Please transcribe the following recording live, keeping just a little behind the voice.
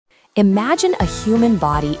Imagine a human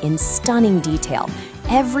body in stunning detail,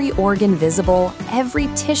 every organ visible, every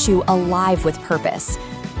tissue alive with purpose.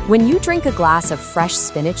 When you drink a glass of fresh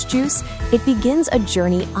spinach juice, it begins a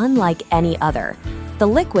journey unlike any other. The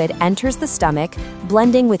liquid enters the stomach,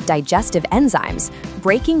 blending with digestive enzymes,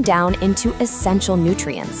 breaking down into essential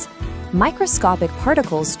nutrients. Microscopic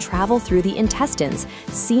particles travel through the intestines,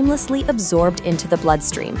 seamlessly absorbed into the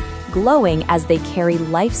bloodstream, glowing as they carry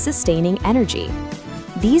life-sustaining energy.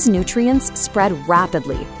 These nutrients spread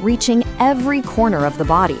rapidly, reaching every corner of the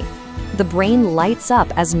body. The brain lights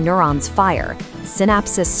up as neurons fire.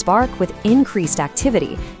 Synapses spark with increased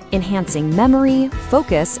activity, enhancing memory,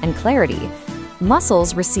 focus, and clarity.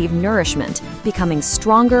 Muscles receive nourishment, becoming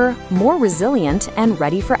stronger, more resilient, and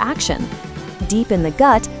ready for action. Deep in the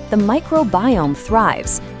gut, the microbiome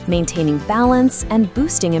thrives, maintaining balance and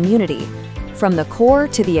boosting immunity. From the core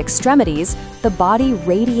to the extremities, the body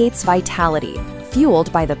radiates vitality,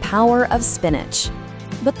 fueled by the power of spinach.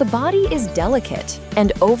 But the body is delicate,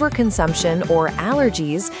 and overconsumption or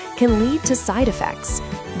allergies can lead to side effects.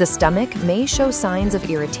 The stomach may show signs of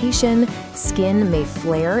irritation, skin may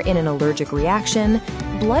flare in an allergic reaction,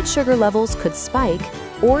 blood sugar levels could spike,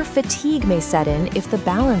 or fatigue may set in if the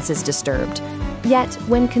balance is disturbed. Yet,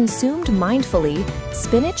 when consumed mindfully,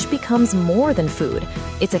 spinach becomes more than food.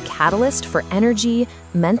 It's a catalyst for energy,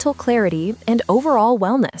 mental clarity, and overall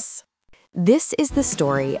wellness. This is the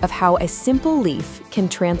story of how a simple leaf can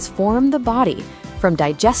transform the body from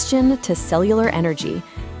digestion to cellular energy,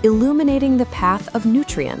 illuminating the path of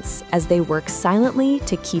nutrients as they work silently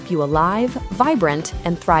to keep you alive, vibrant,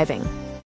 and thriving.